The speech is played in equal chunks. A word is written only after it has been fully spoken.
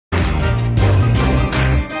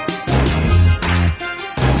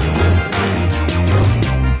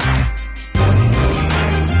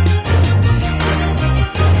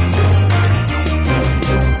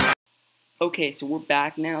Okay, so we're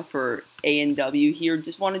back now for A&W here.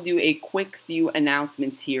 Just want to do a quick few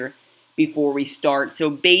announcements here before we start. So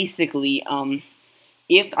basically,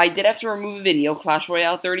 if I did have to remove a video, Clash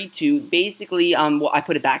Royale 32, basically, well, I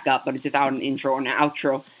put it back up, but it's without an intro and an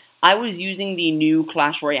outro. I was using the new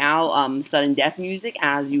Clash Royale sudden death music,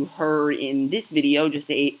 as you heard in this video just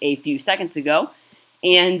a few seconds ago.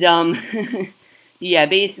 And, yeah,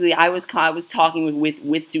 basically, I was talking with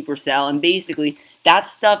Supercell, and basically,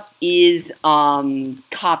 that stuff is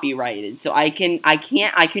copyrighted. So I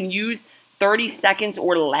can use 30 seconds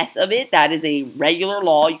or less of it. That is a regular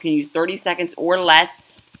law. You can use 30 seconds or less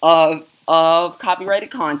of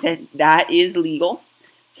copyrighted content. That is legal.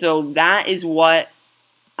 So that is what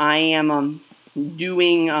I am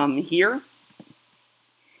doing here.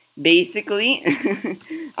 Basically,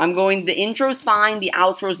 the intro's fine, the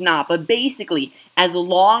outro's not. But basically, as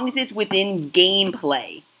long as it's within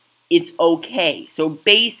gameplay, it's okay. So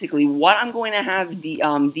basically, what I'm going to have the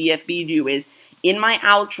DFB do is, in my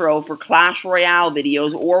outro for Clash Royale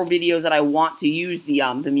videos or videos that I want to use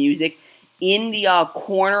the music, in the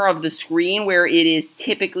corner of the screen where it is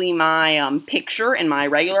typically my picture in my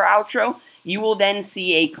regular outro, you will then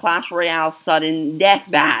see a Clash Royale sudden death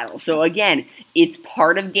battle. So again, it's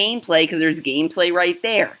part of gameplay because there's gameplay right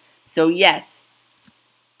there. So yes.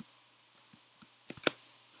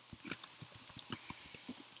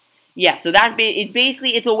 Yeah, so that's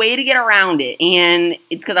basically, it's a way to get around it, and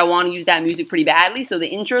it's because I want to use that music pretty badly, so the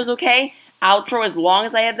intro's okay. Outro, as long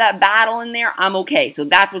as I have that battle in there, I'm okay. So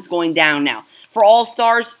that's what's going down now. For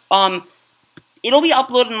All-Stars, it'll be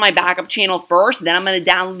uploaded on my backup channel first, then I'm going to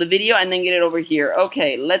download the video and then get it over here.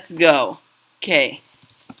 Okay, let's go. Okay.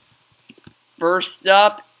 First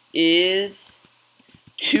up is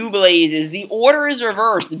Two Blazes. The order is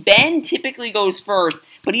reversed. Ben typically goes first,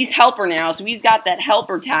 but he's helper now, so he's got that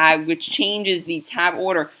helper tab, which changes the tab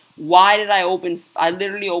order. Why did I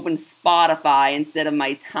literally opened Spotify instead of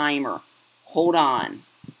my timer. Hold on.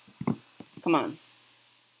 Come on.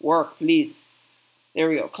 Work, please. There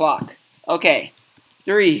we go, clock. Okay.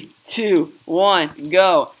 3, 2, 1,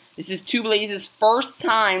 go. This is Two Blazes' first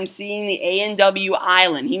time seeing the A&W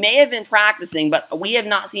Island. He may have been practicing, but we have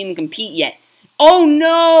not seen him compete yet. Oh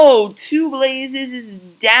no! Two Blazes is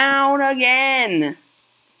down again.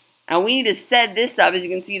 And we need to set this up. As you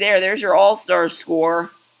can see there's your All-Star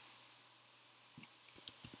score.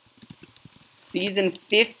 Season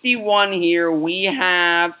 51 here, we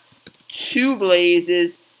have Two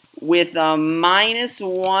Blazes with a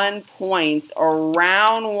 -1 points, a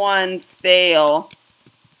round 1 fail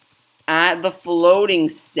at the floating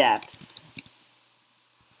steps.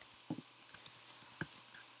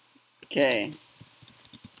 Okay.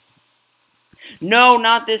 No,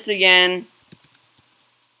 not this again.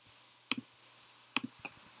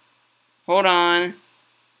 Hold on.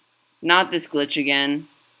 Not this glitch again.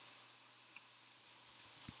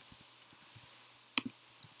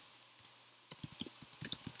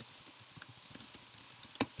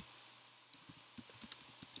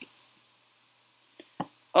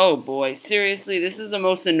 Oh boy, seriously, this is the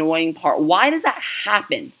most annoying part. Why does that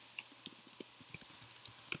happen?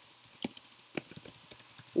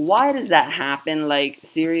 Why does that happen? Like,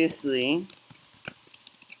 seriously.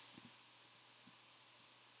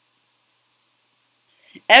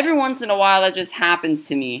 Every once in a while that just happens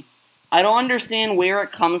to me. I don't understand where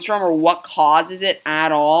it comes from or what causes it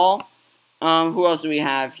at all. Who else do we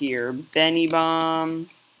have here? Benny Bomb.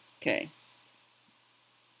 Okay.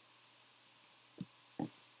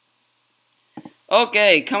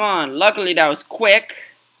 Okay, come on. Luckily that was quick.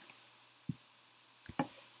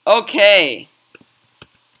 Okay.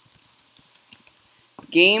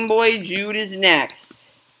 Game Boy Jude is next.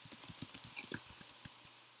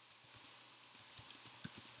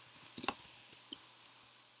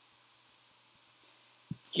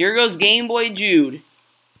 Here goes Game Boy Jude,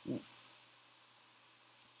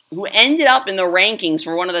 who ended up in the rankings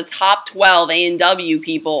for one of the top 12 A&W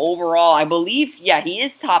people overall. I believe, yeah, he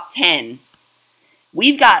is top 10.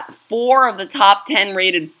 We've got 4 of the top 10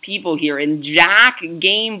 rated people here in Jack,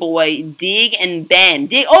 Game Boy, Dig, and Ben.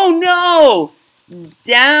 Dig, oh no!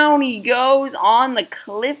 Down he goes on the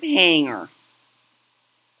cliffhanger.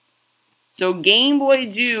 So Game Boy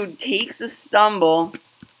Jude takes a stumble.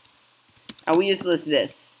 And we just list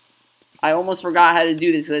this. I almost forgot how to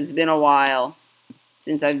do this because it's been a while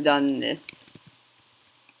since I've done this.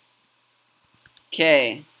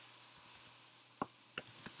 Okay.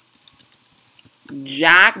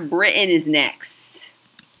 Jack Britton is next.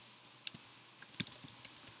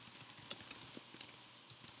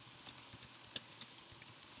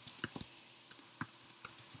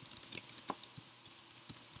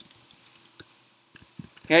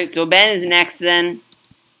 Okay, so Ben is next then.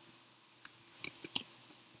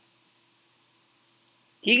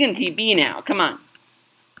 He can TP now. Come on.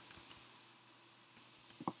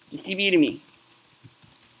 Just TP to me.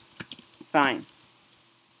 Fine.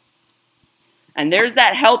 And there's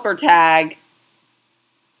that helper tag.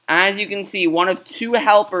 As you can see, one of 2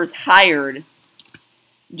 helpers hired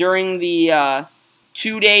during the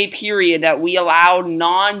 2-day period that we allowed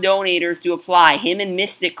non-donators to apply. Him and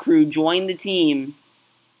Mystic Crew joined the team.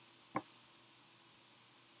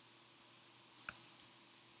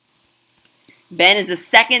 Ben is the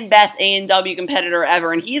 2nd best A&W competitor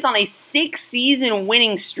ever, and he's on a 6-season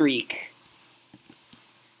winning streak.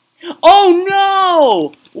 Oh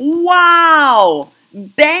no! Wow!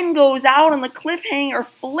 Ben goes out on the cliffhanger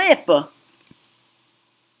flip.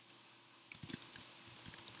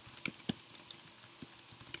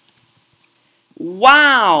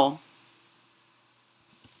 Wow!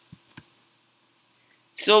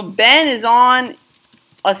 So Ben is on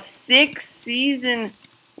a 6-season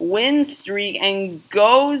win streak and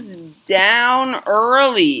goes down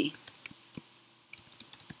early.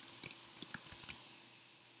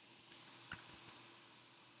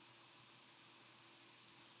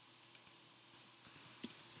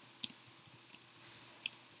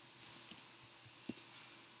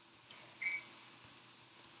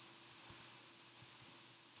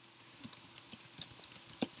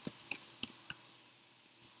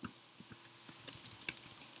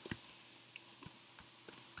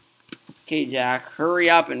 Okay, Jack, hurry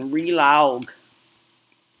up and relog.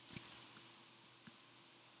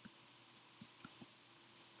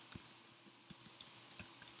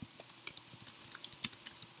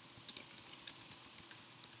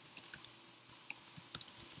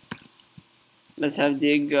 Let's have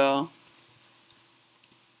Dig go.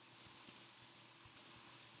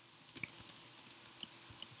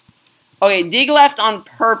 Okay, Dig left on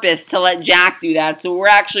purpose to let Jack do that, so we're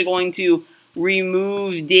actually going to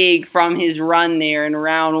remove Dig from his run there in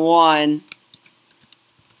round 1.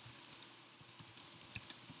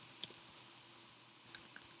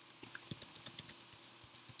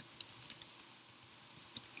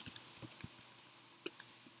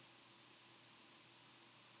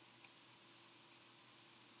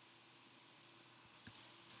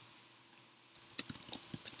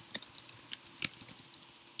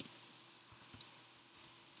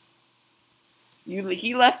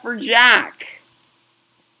 He left for Jack.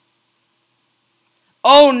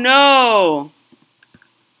 Oh no!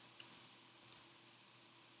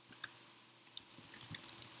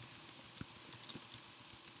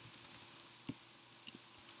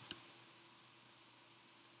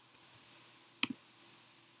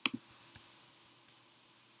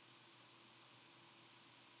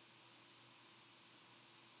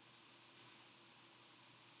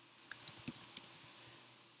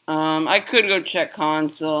 I could go check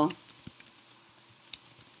console.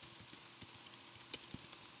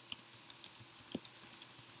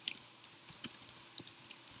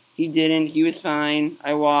 He didn't. He was fine.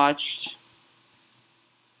 I watched.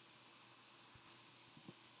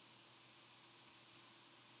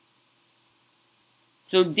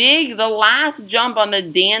 So Dig, the last jump on the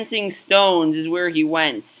dancing stones is where he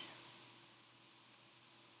went.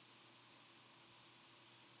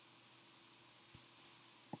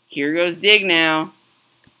 Here goes Dig now.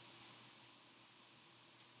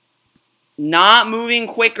 Not moving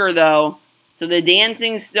quicker, though. So the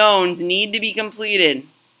dancing stones need to be completed.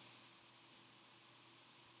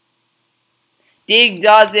 Dig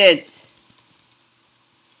does it.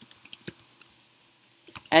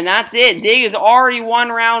 And that's it. Dig has already won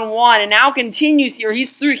round 1 and now continues here. He's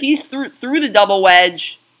through the double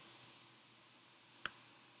wedge.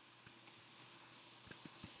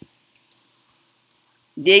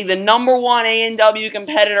 Dig, the #1 A&W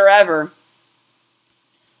competitor ever,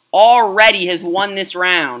 already has won this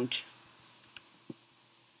round.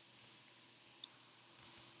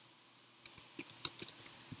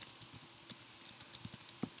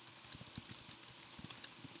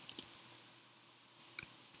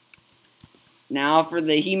 Now for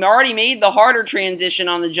he already made the harder transition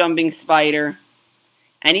on the jumping spider.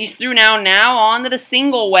 And he's through now onto the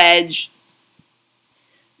single wedge.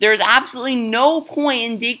 There's absolutely no point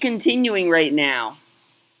in Dig continuing right now.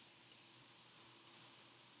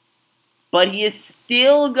 But he is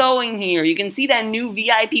still going here. You can see that new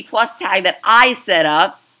VIP Plus tag that I set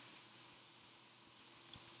up.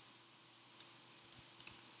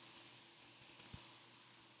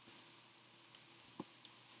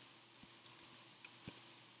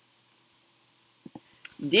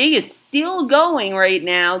 Dig is still going right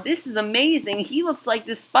now. This is amazing. He looks like,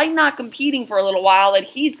 despite not competing for a little while, that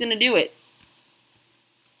he's going to do it.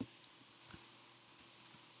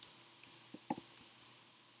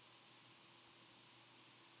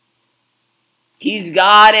 He's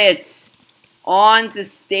got it. On to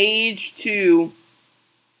stage 2.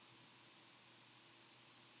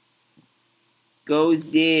 Goes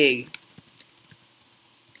Dig.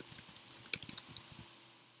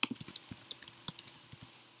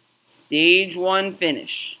 Stage 1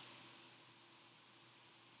 finish.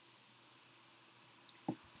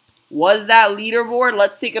 Was that leaderboard?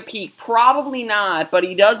 Let's take a peek. Probably not, but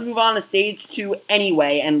he does move on to stage 2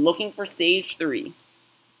 anyway, and looking for stage 3.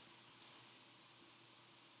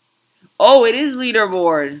 Oh, it is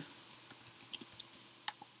leaderboard.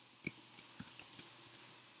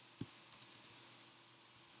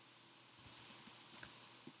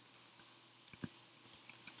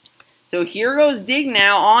 So here goes Dig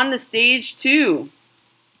now on to stage 2.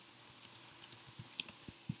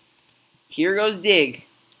 Here goes Dig.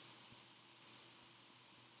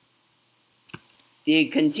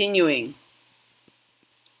 Dig continuing.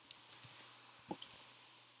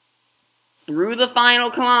 Through the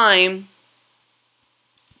final climb.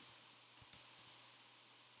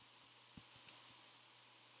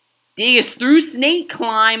 Dig is through Snake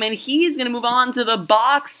Climb, and he's going to move on to the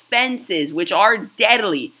box fences, which are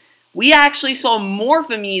deadly. We actually saw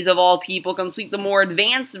Morphemes, of all people, complete the more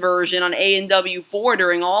advanced version on A&W4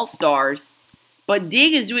 during All-Stars. But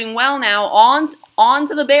Dig is doing well now on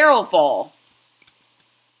to the barrel fall.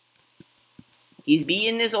 He's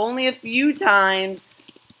beaten this only a few times.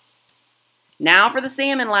 Now for the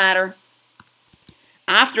salmon ladder.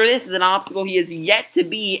 After this is an obstacle he has yet to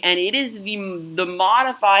beat, and it is the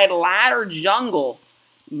modified ladder jungle.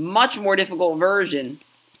 Much more difficult version.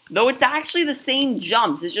 Though it's actually the same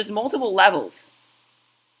jumps, it's just multiple levels.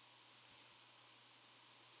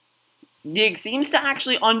 Dig seems to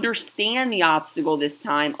actually understand the obstacle this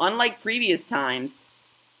time, unlike previous times.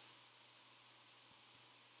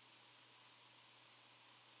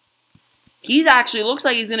 He's actually looks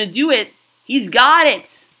like he's going to do it. He's got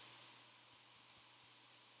it.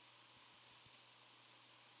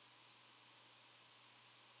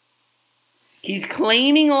 He's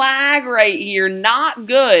claiming lag right here. Not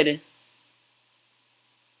good.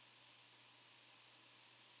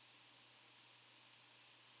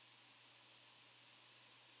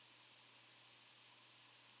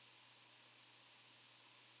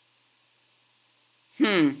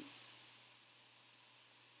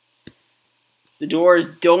 The doors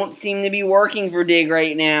don't seem to be working for Dig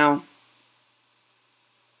right now.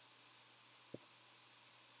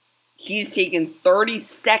 He's taken 30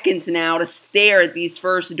 seconds now to stare at these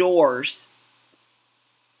first doors.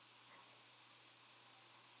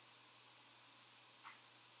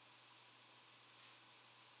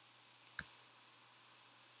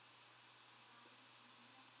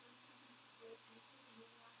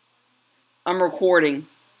 I'm recording.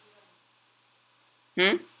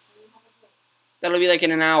 That'll be like in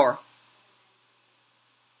an hour.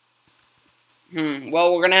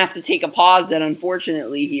 Well, we're going to have to take a pause then,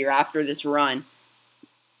 unfortunately, here after this run.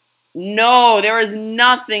 No, there is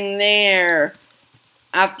nothing there.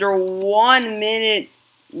 After 1 minute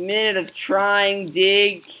of trying,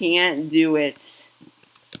 Dig can't do it.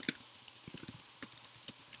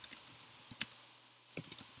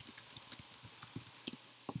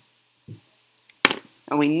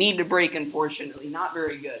 And we need to break, unfortunately. Not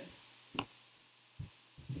very good.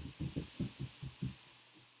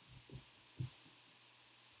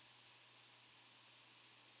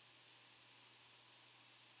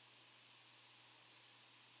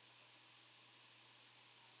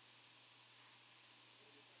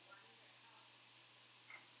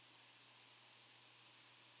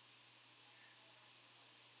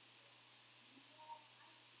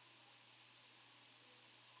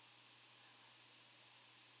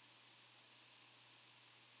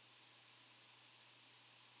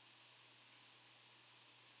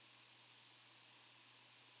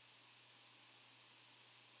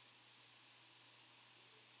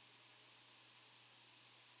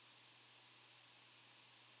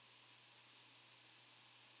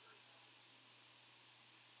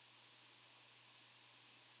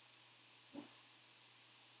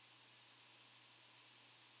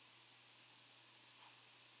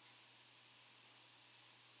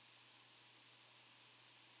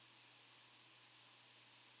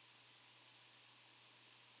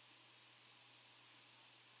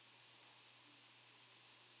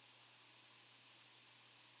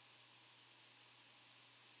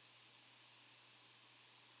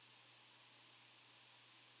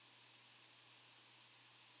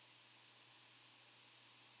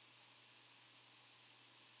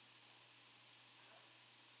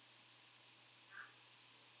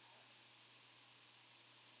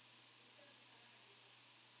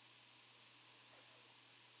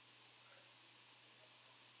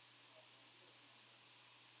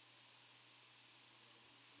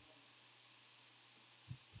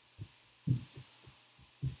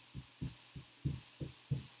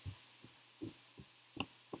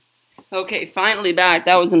 Okay, finally back.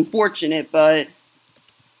 That was unfortunate, but...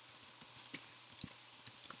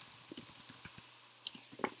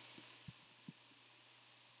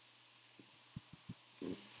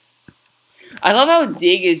 I love how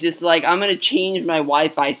Dig is just like, I'm gonna change my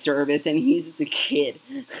Wi-Fi service, and he's just a kid.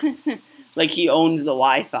 Like he owns the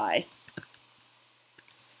Wi-Fi.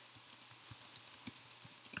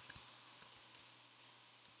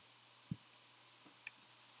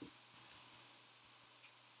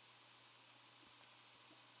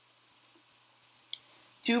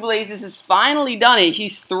 Two Blazes has finally done it.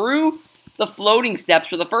 He's through the floating steps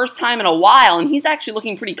for the first time in a while, and he's actually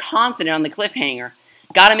looking pretty confident on the cliffhanger.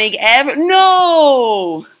 Gotta make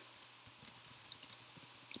No!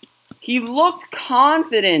 He looked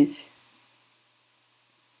confident.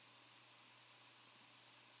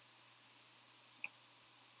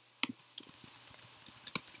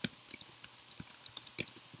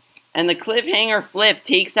 And the cliffhanger flip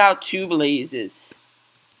takes out Two Blazes.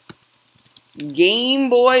 Game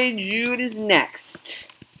Boy Jude is next.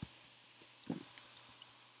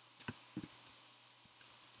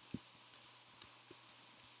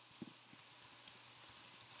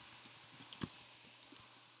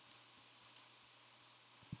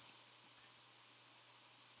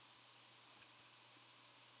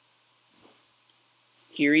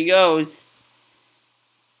 Here he goes.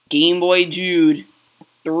 Game Boy Jude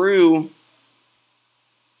through.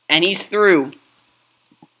 And he's through.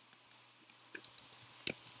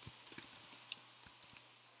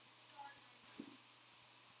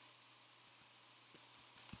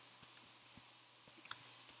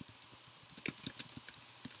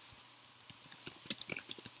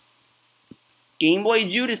 Game Boy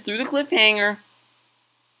Jude is through the cliffhanger.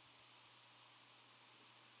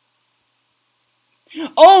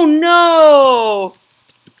 Oh no!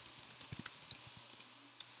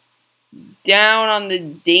 Down on the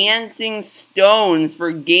dancing stones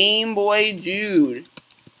for Game Boy Jude.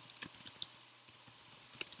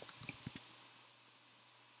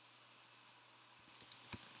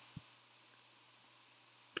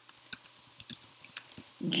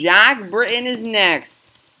 Jack Britton is next.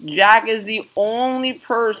 Jack is the only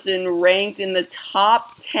person ranked in the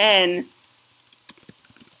top 10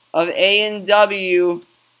 of A&W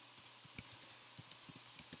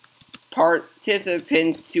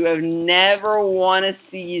participants to have never won a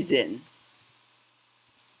season.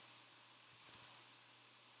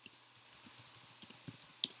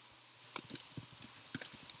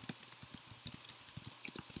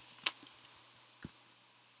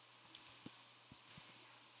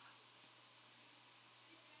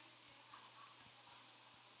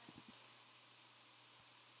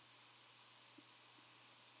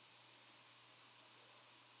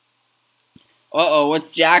 Uh-oh,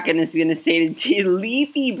 what's Jack going to say to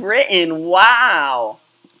Leafy Britton? Wow.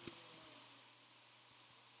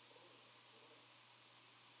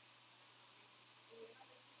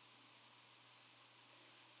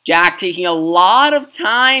 Jack taking a lot of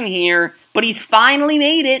time here, but he's finally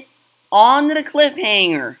made it onto the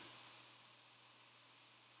cliffhanger.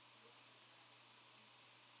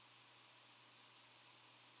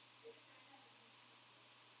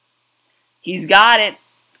 He's got it.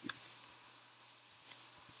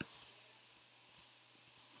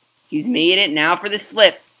 He's made it. Now for this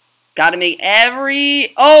flip. Got to make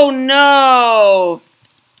every... Oh, no!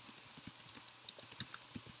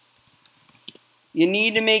 You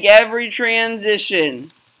need to make every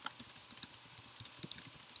transition.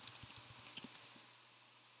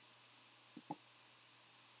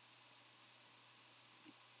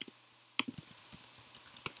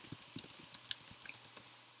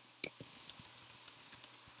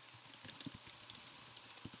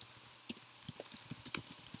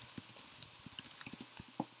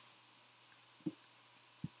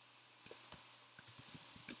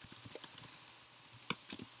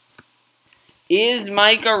 Is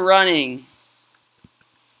Micah running?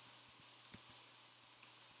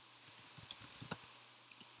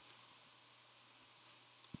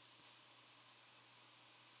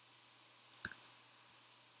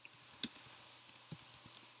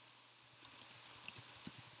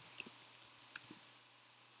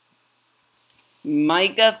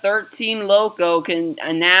 Micah 13 Loco can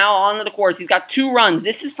now onto the course. He's got 2 runs.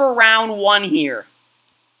 This is for round 1 here.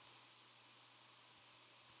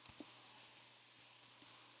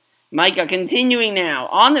 Micah continuing now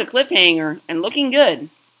on the cliffhanger and looking good.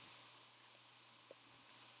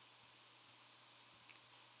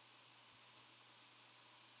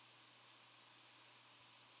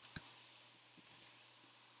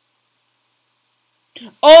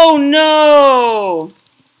 Oh no!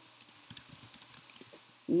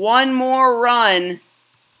 One more run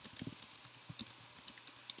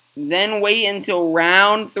Then wait until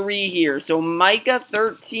round 3 here. So Micah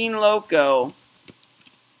 13 Loco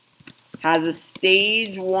has a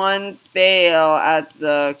stage 1 fail at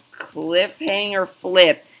the cliffhanger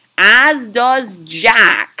flip, as does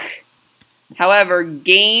Jack. However,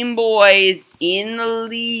 Game Boy is in the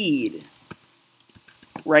lead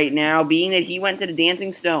right now, being that he went to the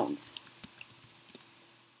Dancing Stones.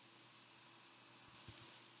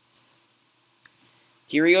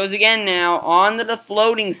 Here he goes again now, onto the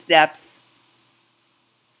floating steps.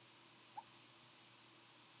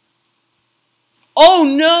 Oh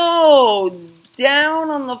no! Down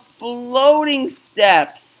on the floating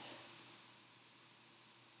steps.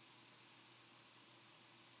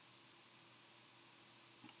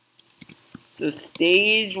 So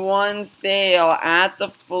stage 1 fail at the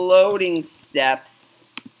floating steps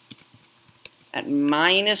at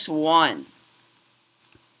 -1.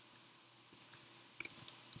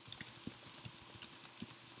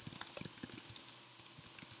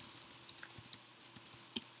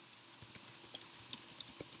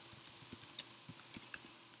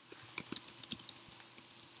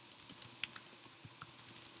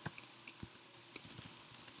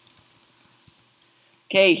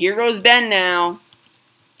 Okay, here goes Ben now.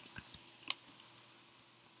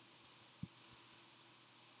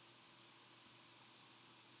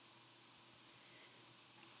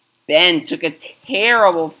 Ben took a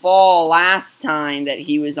terrible fall last time that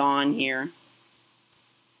he was on here.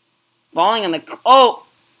 Falling on the... Oh!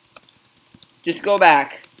 Just go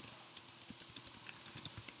back.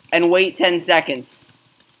 And wait 10 seconds.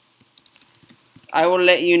 I will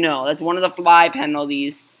let you know. That's one of the fly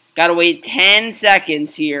penalties. Gotta wait 10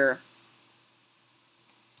 seconds here.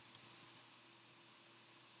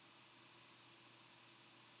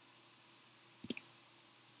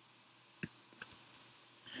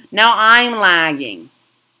 Now I'm lagging.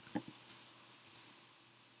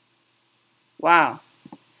 Wow.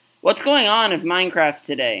 What's going on with Minecraft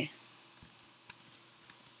today?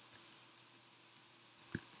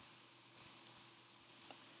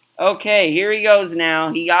 Okay, here he goes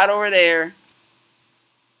now. He got over there.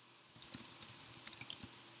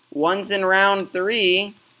 Once in round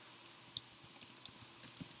 3.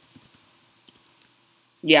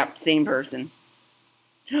 Yep, same person.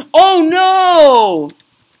 Oh no!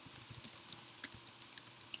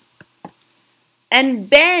 And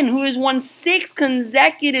Ben, who has won 6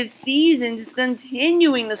 consecutive seasons, is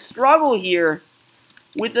continuing the struggle here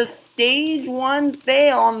with a stage 1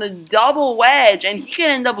 fail on the double wedge, and he could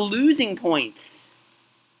end up losing points.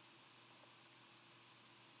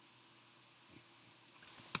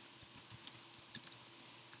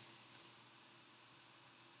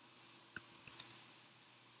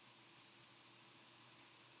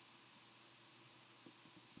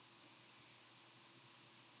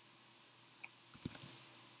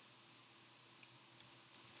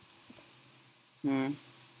 Hmm.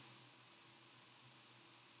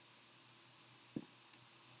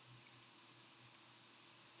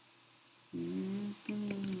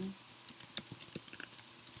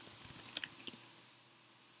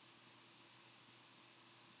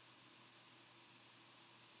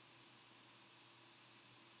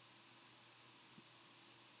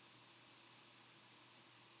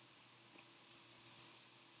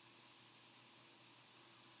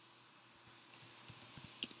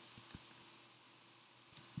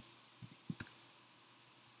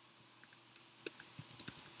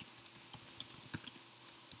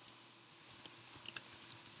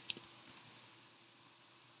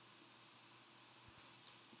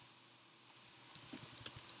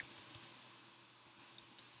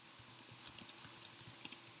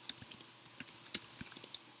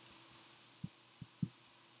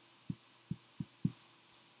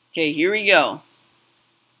 Okay, here we go.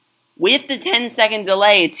 With the 10-second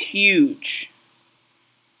delay, it's huge.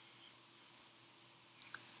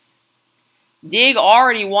 Dig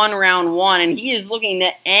already won round 1, and he is looking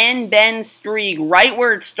to end Ben's streak right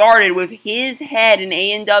where it started with his head in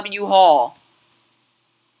A&W Hall.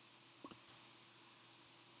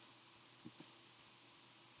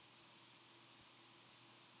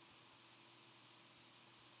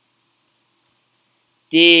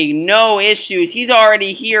 Dig, no issues. He's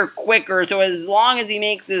already here quicker, so as long as he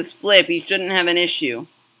makes this flip, he shouldn't have an issue.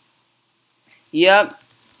 Yep.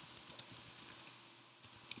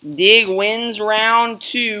 Dig wins round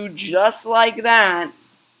 2 just like that.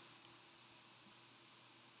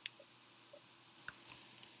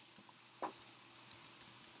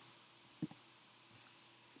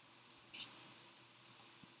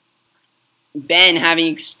 Ben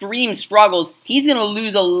having extreme struggles. He's going to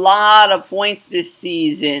lose a lot of points this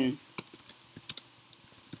season.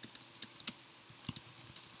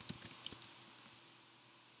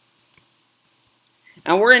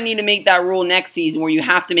 And we're going to need to make that rule next season where you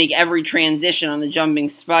have to make every transition on the jumping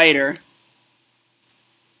spider.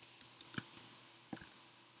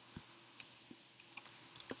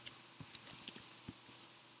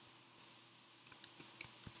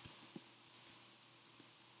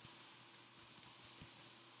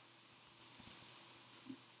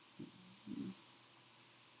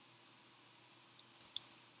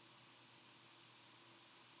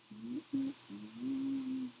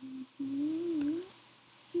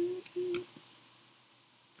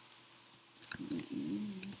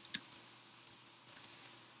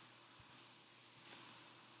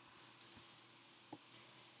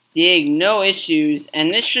 Dig, no issues,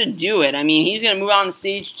 and this should do it. I mean, he's going to move on to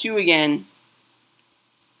stage 2 again.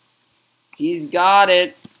 He's got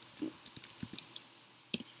it.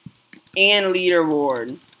 And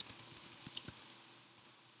leaderboard.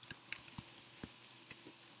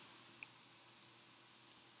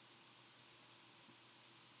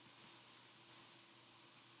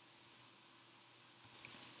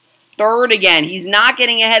 Third again. He's not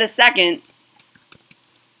getting ahead of second.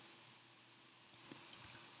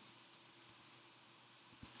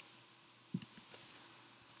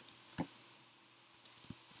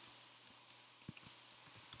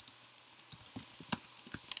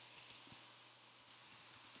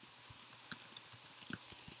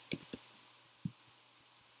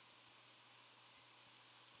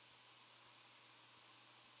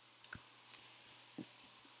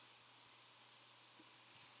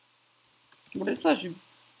 What is such?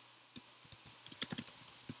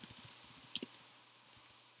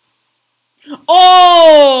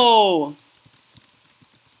 Oh!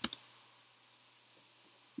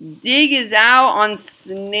 Dig is out on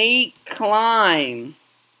Snake Climb.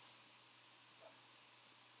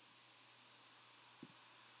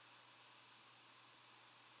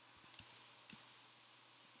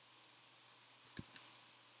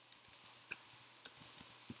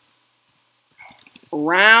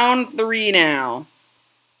 Round 3 now.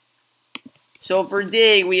 So for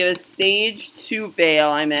Dig, we have a stage 2 fail,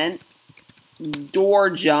 I meant.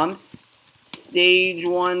 Door jumps. Stage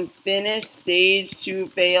 1 finish. Stage 2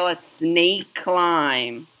 fail at Snake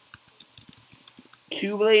Climb.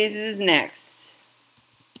 Two Blazes next.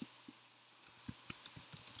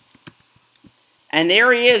 And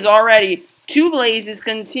there he is already. Two Blazes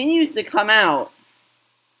continues to come out.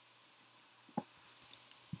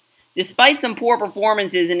 Despite some poor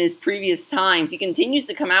performances in his previous times, he continues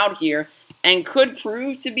to come out here and could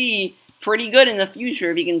prove to be pretty good in the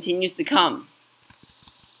future if he continues to come.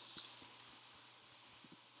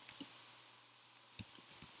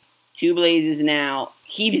 Two Blazes now.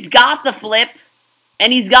 He's got the flip,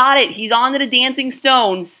 and he's got it. He's on to the Dancing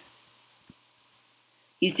Stones.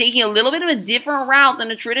 He's taking a little bit of a different route than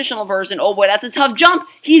a traditional person. Oh boy, that's a tough jump.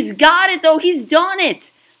 He's got it though. He's done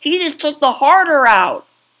it. He just took the harder route.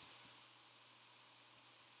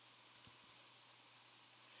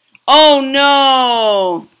 Oh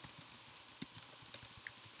no!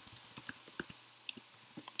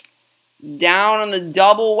 Down on the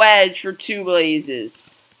double wedge for Two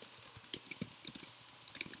Blazes.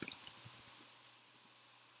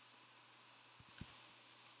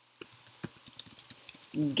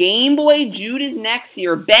 Game Boy Jude is next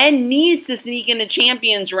here. Ben needs to sneak into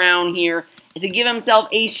Champions round here to give himself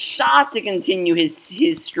a shot to continue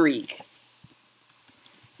his streak.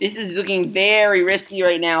 This is looking very risky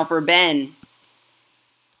right now for Ben.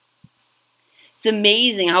 It's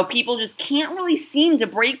amazing how people just can't really seem to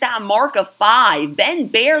break that mark of 5. Ben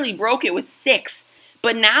barely broke it with 6.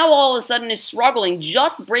 But now all of a sudden is struggling.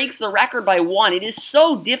 Just breaks the record by 1. It is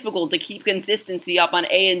so difficult to keep consistency up on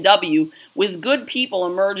A&W with good people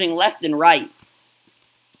emerging left and right.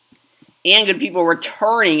 And good people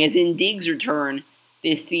returning, as in Dig's return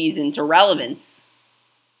this season, to relevance.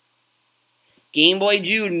 Game Boy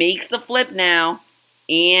Jude makes the flip now.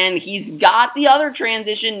 And he's got the other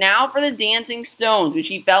transition now for the Dancing Stones, which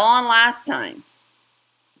he fell on last time.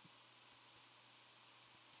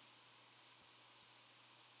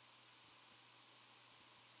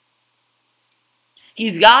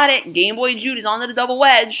 He's got it. Game Boy Jude is onto the double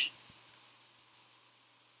wedge.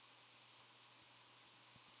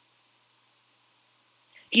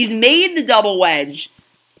 He's made the double wedge.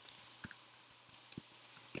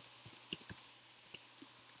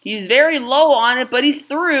 He's very low on it, but he's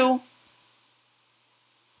through.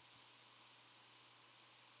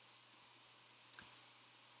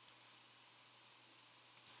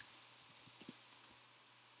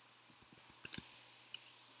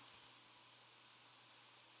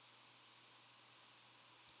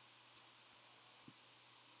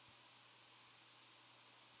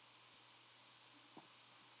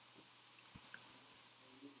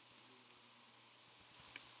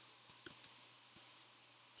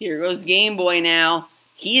 Here goes Game Boy now.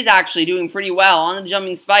 He's actually doing pretty well on the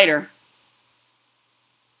jumping spider.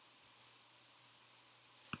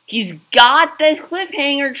 He's got the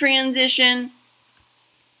cliffhanger transition.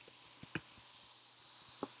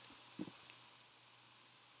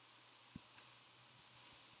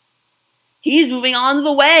 He's moving on to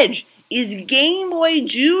the wedge. Is Game Boy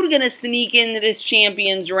Jude going to sneak into this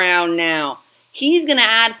Champions round now? He's going to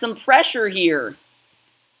add some pressure here.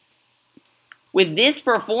 With this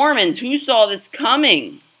performance, who saw this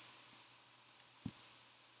coming?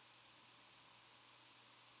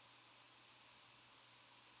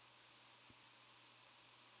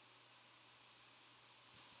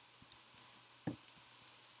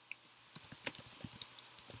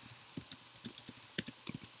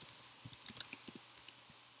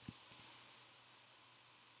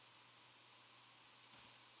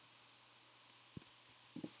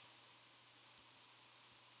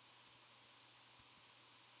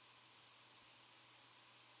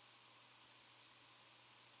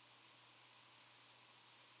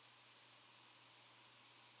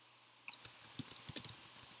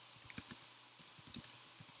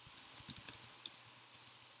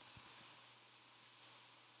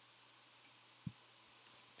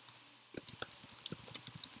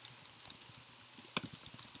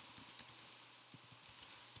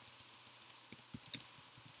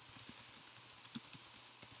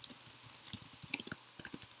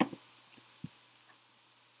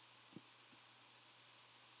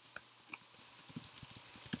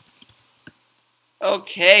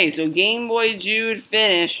 Okay, so Game Boy Jude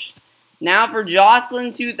finished. Now for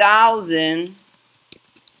Jocelyn 2000.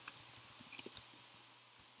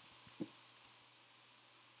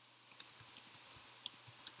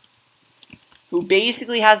 Who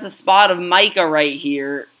basically has the spot of Micah right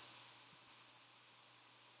here.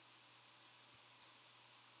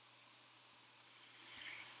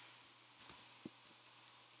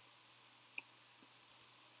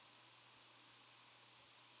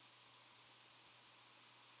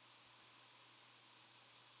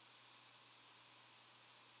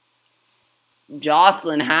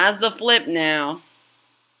 Jocelyn has the flip now.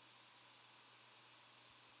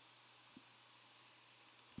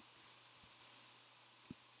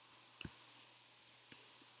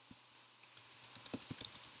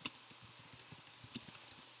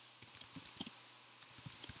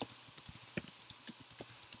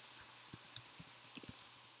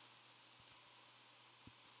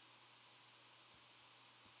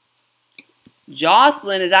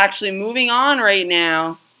 Jocelyn is actually moving on right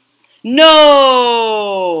now.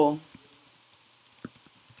 No!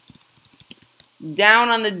 Down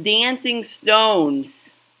on the dancing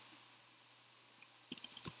stones.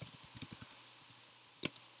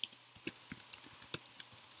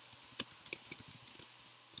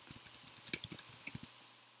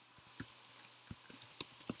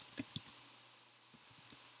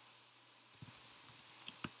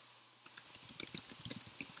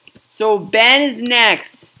 So Ben is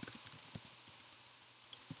next.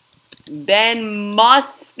 Ben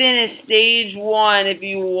must finish stage 1 if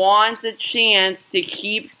he wants a chance to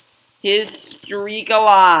keep his streak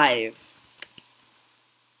alive.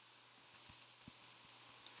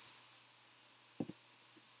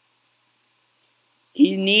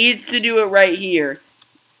 He needs to do it right here.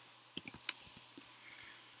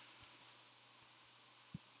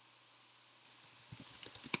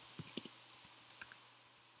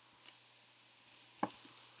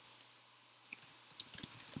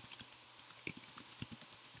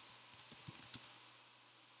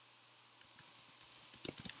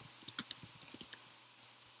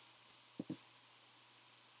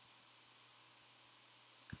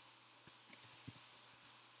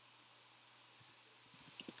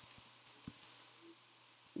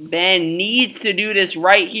 Ben needs to do this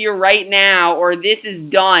right here, right now, or this is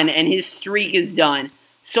done and his streak is done.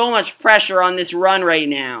 So much pressure on this run right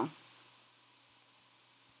now.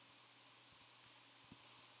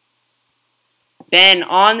 Ben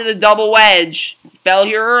onto the double wedge. Fell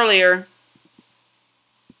here earlier.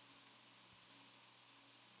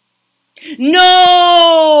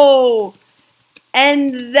 No!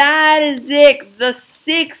 And that is it. The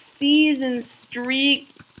 6-season streak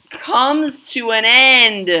comes to an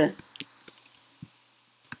end.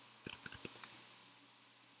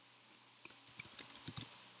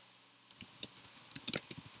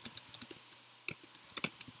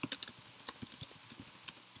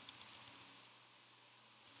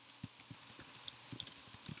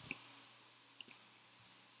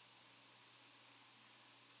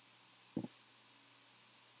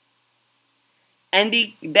 And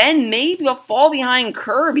Ben maybe will fall behind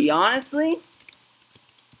Kirby, honestly.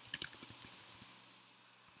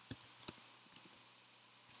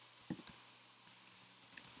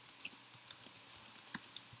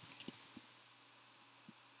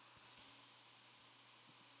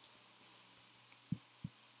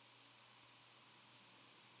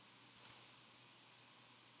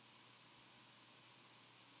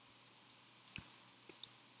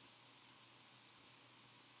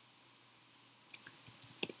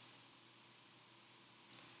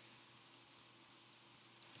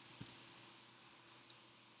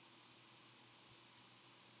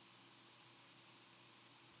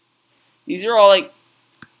 These are all like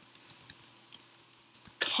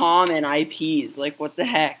common IPs. Like, what the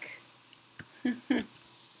heck?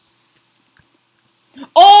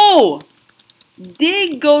 Oh!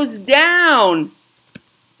 Dig goes down.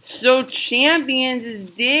 So champions is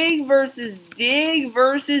Dig versus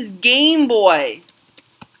Game Boy.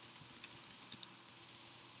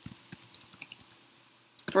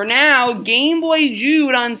 For now, Game Boy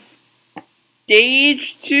Jude on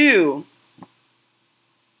stage 2.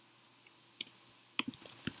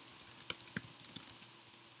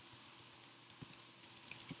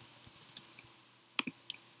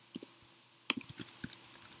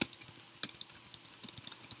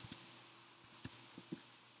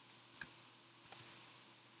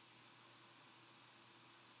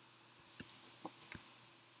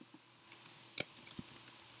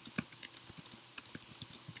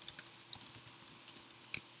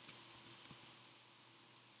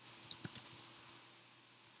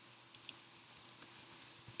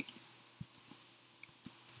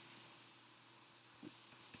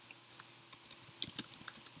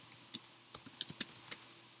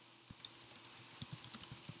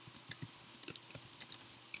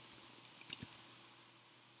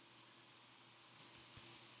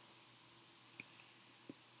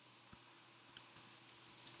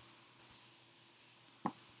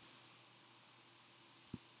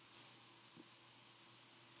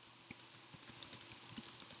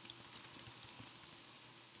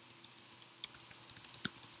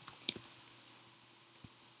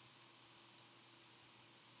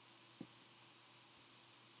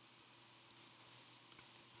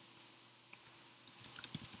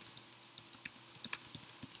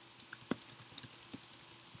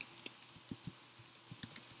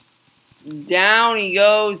 Down he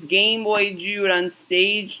goes, Game Boy Jude on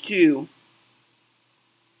stage 2.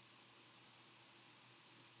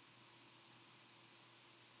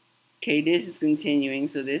 Okay, this is continuing,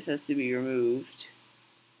 so this has to be removed.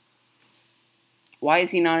 Why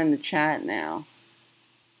is he not in the chat now?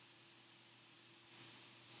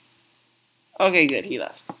 Okay, good, he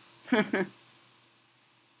left.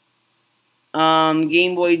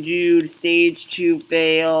 Game Boy Jude, stage 2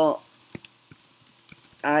 fail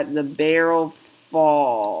at the barrel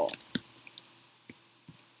fall.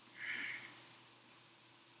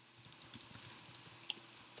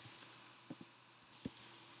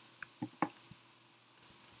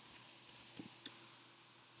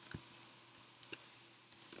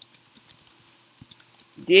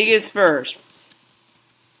 Dig is first.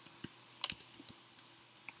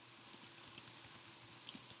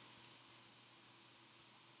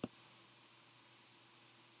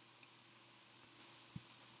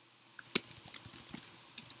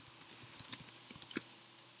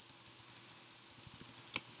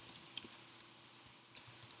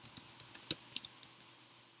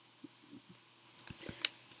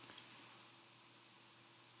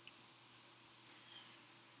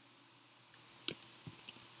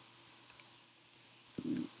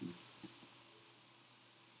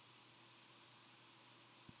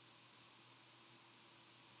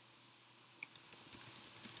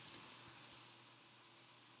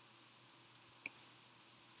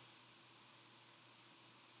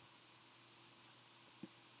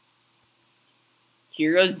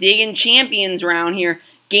 Here goes digging champions round here.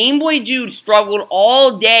 Game Boy Jude struggled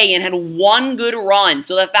all day and had one good run.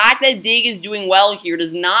 So the fact that Dig is doing well here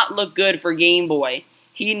does not look good for Game Boy.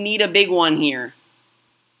 He'd need a big one here.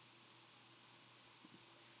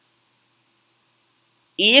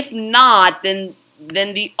 If not, then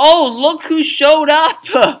the... Oh, look who showed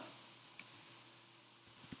up!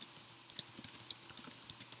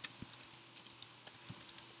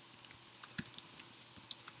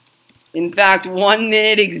 In fact, 1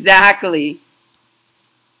 minute exactly.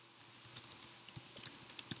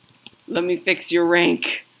 Let me fix your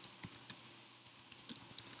rank.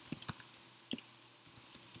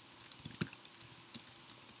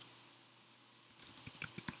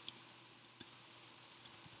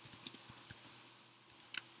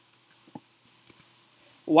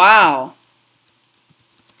 Wow.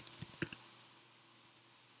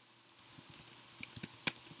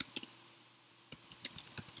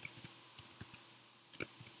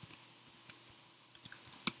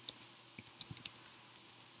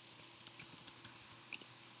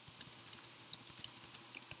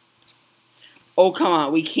 Oh, come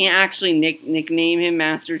on. We can't actually nickname him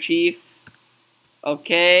Master Chief.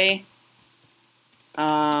 Okay.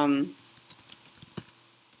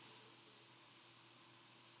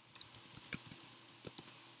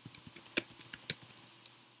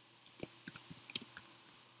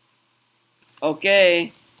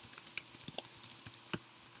 Okay.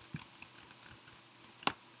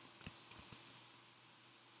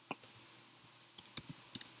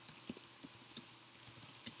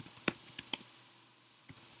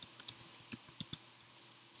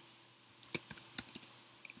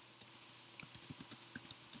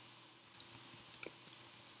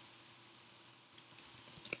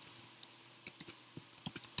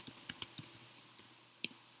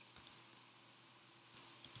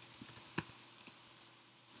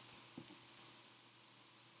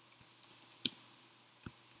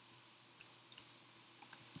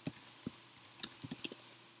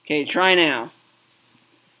 Okay, try now.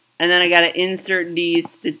 And then I gotta insert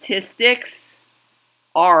these statistics.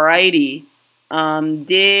 Alrighty.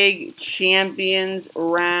 Dig champions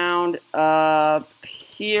round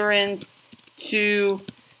appearance 2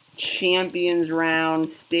 champions round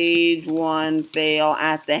stage 1 fail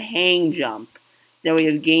at the hang jump. Then we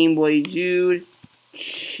have Game Boy Jude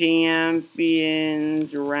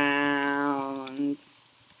champions round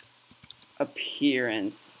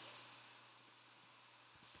appearance.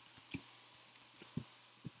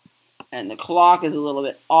 And the clock is a little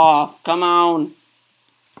bit off. Come on.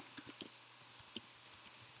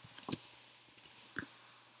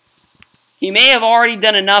 He may have already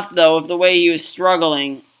done enough, though, of the way he was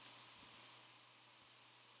struggling.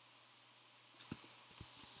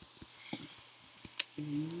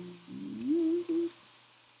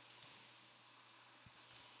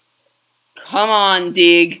 Come on,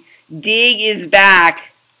 Dig. Dig is back.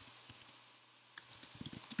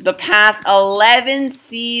 The past 11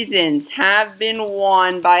 seasons have been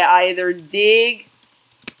won by either Dig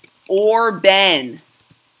or Ben.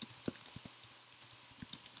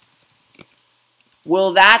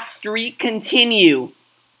 Will that streak continue?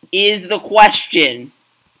 Is the question.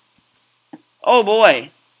 Oh boy.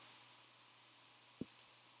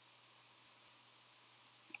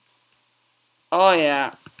 Oh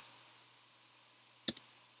yeah.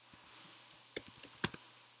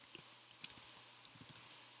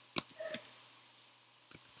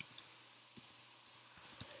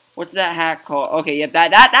 What's that hack called? Okay, yep,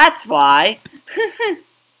 that's Fly.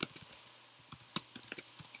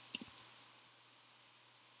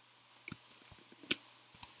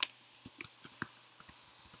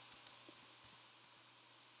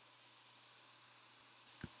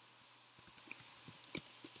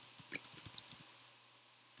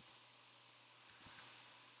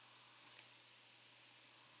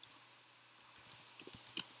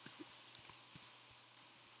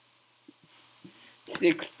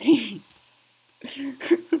 16.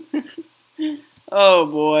 Oh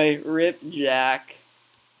boy, rip Jack.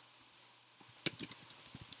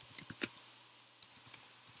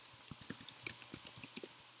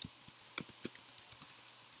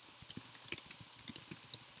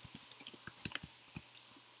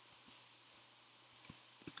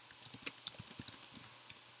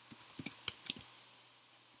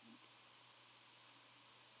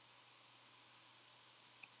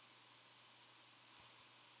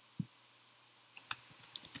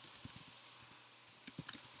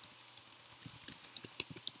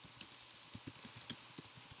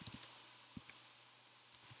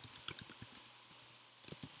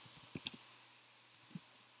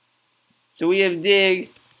 So we have Dig.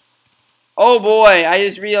 Oh boy, I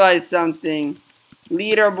just realized something.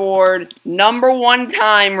 Leaderboard, #1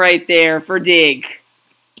 time right there for Dig.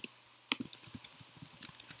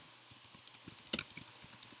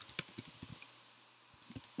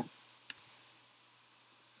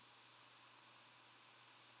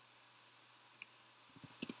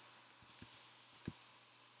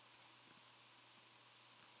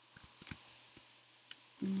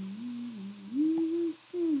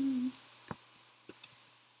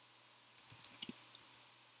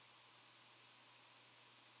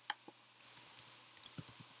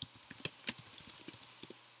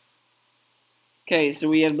 Okay, so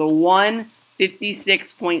we have the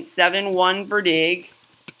 156.71 for Dig.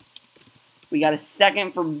 We got a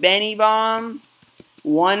second for Benny Bomb.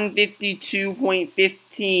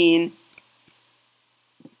 152.15.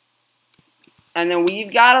 And then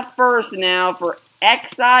we've got a first now for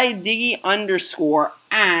XI Diggy underscore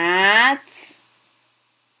at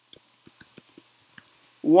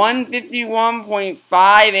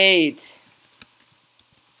 151.58.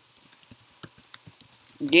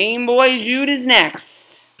 Game Boy Jude is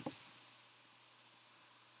next.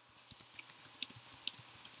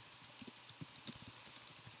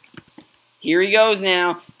 Here he goes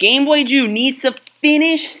now. Game Boy Jude needs to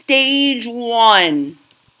finish stage 1.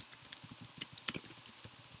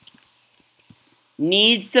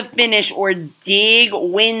 Needs to finish or Dig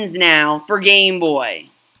wins now for Game Boy.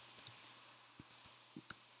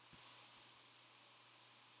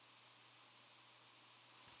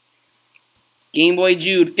 Game Boy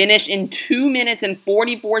Jude finished in 2 minutes and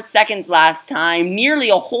 44 seconds last time. Nearly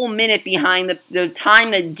a whole minute behind the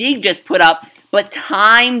time that Dig just put up. But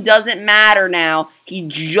time doesn't matter now. He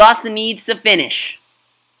just needs to finish.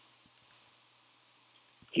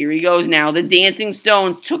 Here he goes now. The Dancing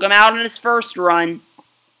Stones took him out in his first run.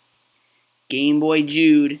 Game Boy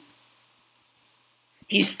Jude.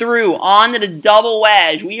 He's through. On to the double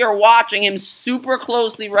wedge. We are watching him super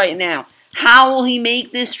closely right now. How will he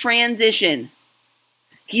make this transition?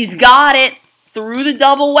 He's got it. through the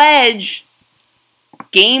double wedge.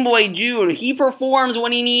 Game Boy Jude, he performs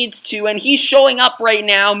when he needs to, and he's showing up right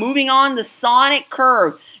now. Moving on to Sonic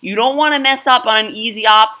Curve. You don't want to mess up on an easy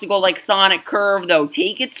obstacle like Sonic Curve, though.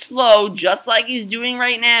 Take it slow, just like he's doing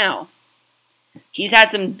right now. He's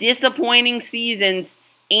had some disappointing seasons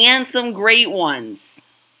and some great ones.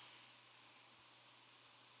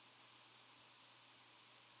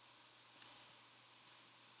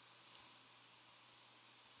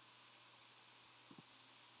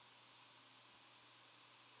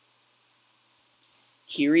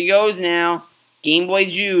 Here he goes now. Game Boy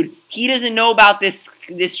Jude. He doesn't know about this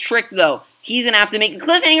trick, though. He's going to have to make a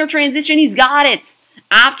cliffhanger transition. He's got it.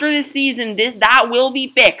 After this season, that will be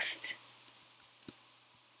fixed.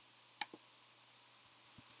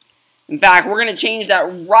 In fact, we're going to change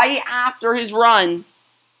that right after his run.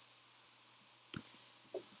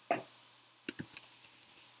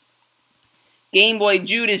 Game Boy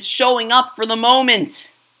Jude is showing up for the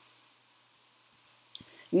moment.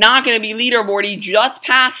 Not going to be leaderboard. He just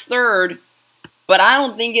passed third. But I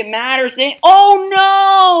don't think it matters. Oh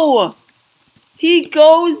no! He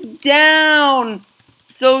goes down.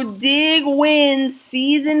 So Dig wins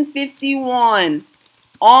season 51.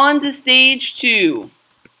 On to stage 2.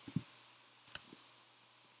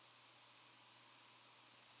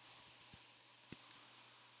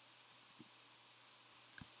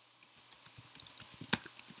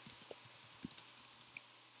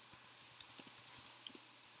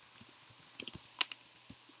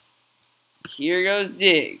 Here goes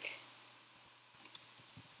Dig.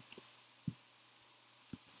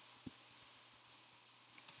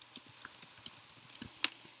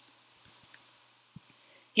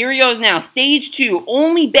 Here he goes now. Stage 2.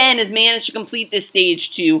 Only Ben has managed to complete this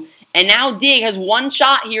stage 2. And now Dig has one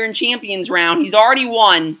shot here in Champions Round. He's already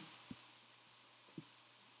won.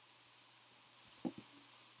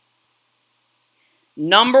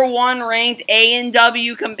 Number 1 ranked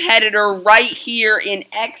A&W competitor right here in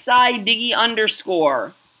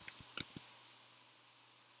XI_Diggy_.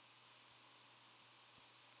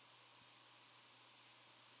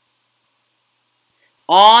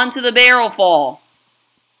 On to the barrel fall.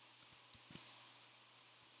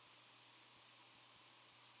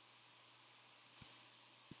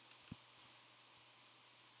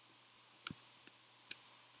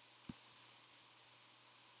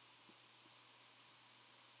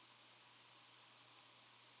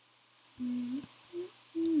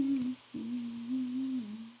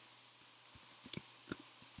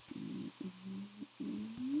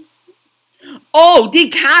 Oh,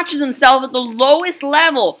 Dig catches himself at the lowest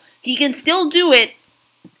level. He can still do it.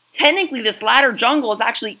 Technically, this ladder jungle is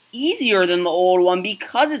actually easier than the old one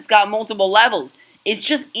because it's got multiple levels. It's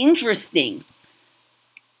just interesting.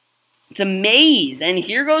 It's a maze. And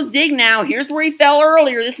here goes Dig now. Here's where he fell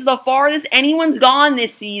earlier. This is the farthest anyone's gone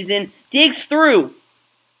this season. Dig's through.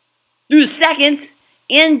 Through the second.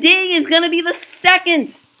 And Dig is going to be the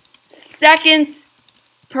second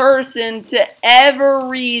person to ever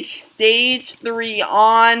reach stage 3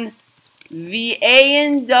 on the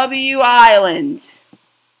A&W Island.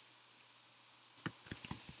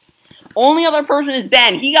 Only other person is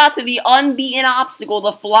Ben. He got to the unbeaten obstacle,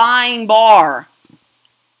 the flying bar.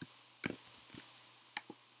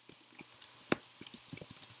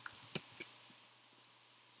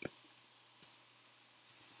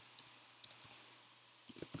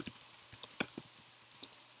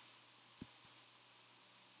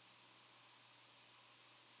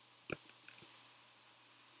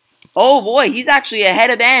 Oh boy, he's actually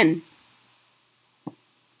ahead of Ben.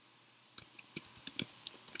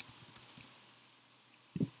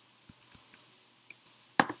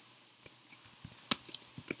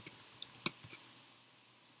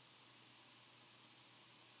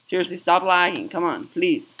 Seriously, stop lagging. Come on,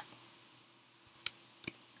 please.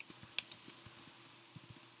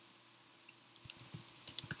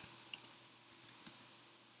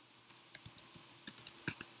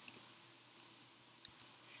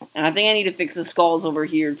 And I think I need to fix the skulls over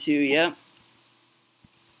here too, yep.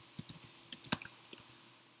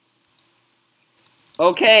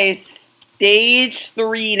 Okay, stage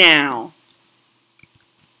 3 now.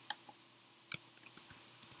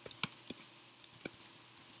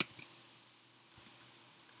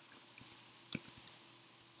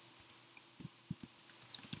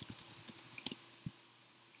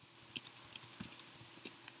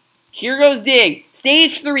 Here goes Dig.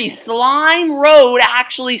 Stage 3, Slime Road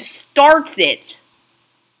actually starts it.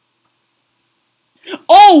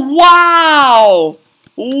 Oh, wow!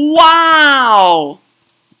 Wow!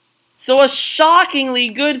 So a shockingly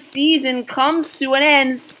good season comes to an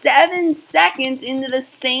end 7 seconds into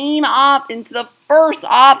the first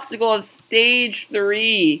obstacle of stage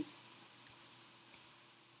 3.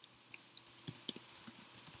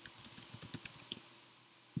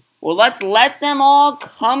 Well, let's let them all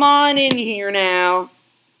come on in here now.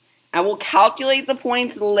 And we'll calculate the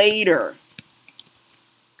points later.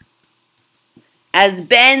 As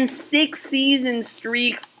Ben's 6-season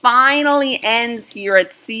streak finally ends here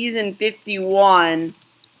at season 51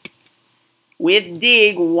 with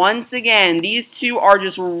Dig once again. These two are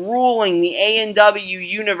just ruling the A&W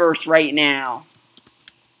universe right now.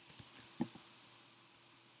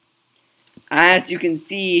 As you can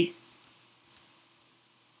see,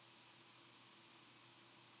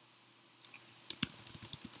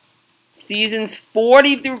 seasons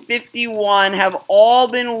 40 through 51 have all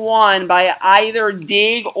been won by either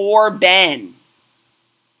Dig or Ben.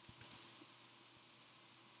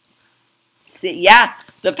 Yeah,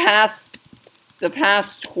 the past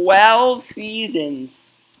 12 seasons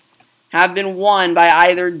have been won by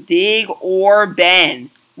either Dig or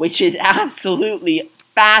Ben, which is absolutely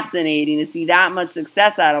fascinating to see that much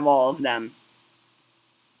success out of all of them.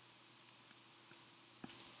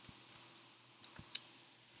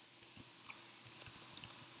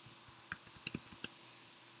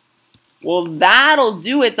 Well, that'll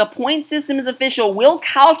do it. The point system is official. We'll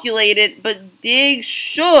calculate it, but Dig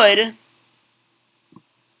should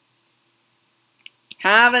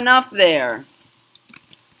have enough there.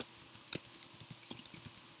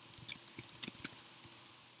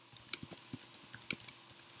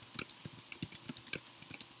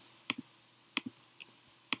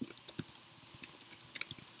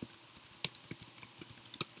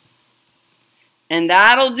 And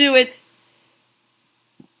that'll do it.